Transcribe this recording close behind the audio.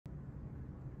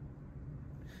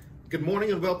Good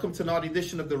morning and welcome to another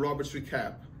edition of the Roberts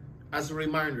Recap. As a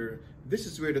reminder, this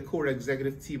is where the core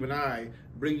executive team and I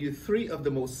bring you 3 of the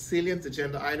most salient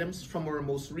agenda items from our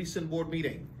most recent board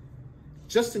meeting.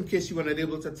 Just in case you were not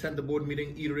able to attend the board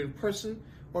meeting either in person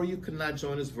or you could not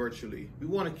join us virtually, we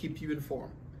want to keep you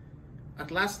informed.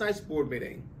 At last night's board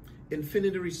meeting,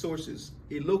 Infinity Resources,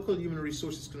 a local human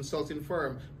resources consulting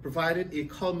firm, provided a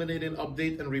culminating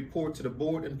update and report to the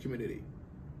board and community.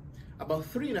 About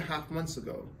 3.5 months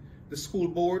ago, the school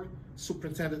board,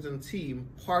 superintendent, and team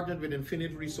partnered with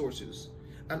Infinity Resources,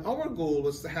 and our goal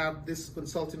was to have this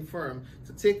consulting firm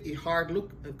to take a hard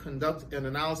look and conduct an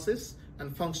analysis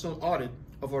and functional audit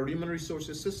of our human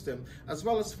resources system, as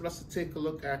well as for us to take a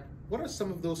look at what are some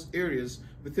of those areas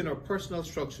within our personnel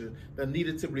structure that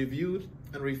needed to be reviewed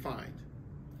and refined.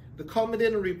 The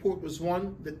culminating report was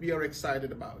one that we are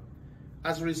excited about.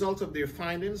 As a result of their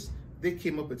findings, they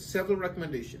came up with several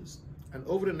recommendations, and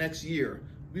over the next year,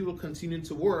 we will continue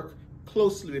to work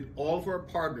closely with all of our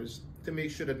partners to make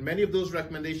sure that many of those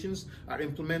recommendations are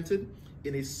implemented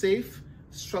in a safe,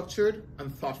 structured,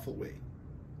 and thoughtful way.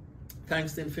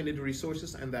 Thanks to Infinity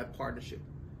Resources and that partnership.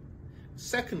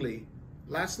 Secondly,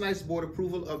 last night's board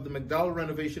approval of the McDowell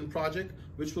renovation project,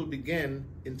 which will begin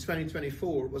in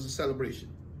 2024, was a celebration.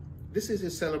 This is a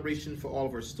celebration for all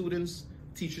of our students,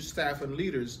 teachers, staff, and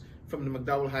leaders from the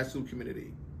McDowell High School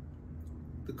community.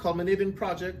 The culminating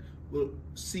project will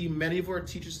see many of our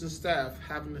teachers and staff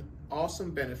have an awesome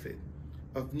benefit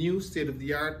of new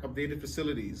state-of-the-art updated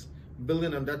facilities,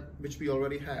 building on that which we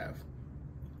already have.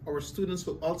 Our students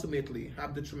will ultimately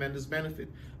have the tremendous benefit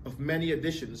of many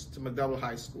additions to McDowell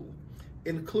High School,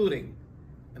 including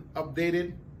an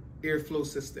updated airflow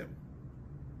system.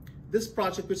 This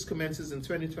project, which commences in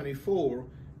 2024,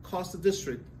 cost the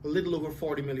district a little over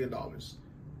 $40 million,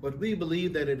 but we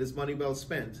believe that it is money well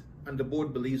spent, and the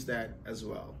board believes that as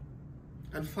well.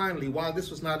 And finally, while this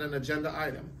was not an agenda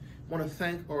item, I want to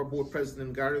thank our board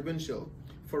president, Gary Winchell,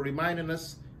 for reminding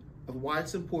us of why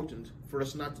it's important for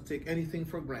us not to take anything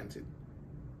for granted.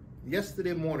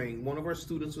 Yesterday morning, one of our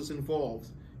students was involved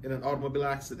in an automobile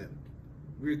accident.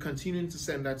 We're continuing to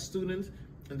send that student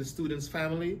and the student's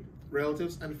family,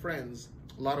 relatives, and friends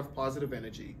a lot of positive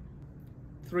energy.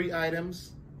 3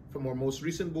 items from our most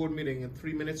recent board meeting in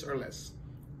 3 minutes or less.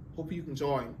 Hope you can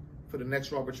join for the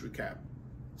next Roberts Recap.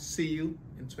 See you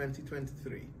in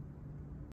 2023.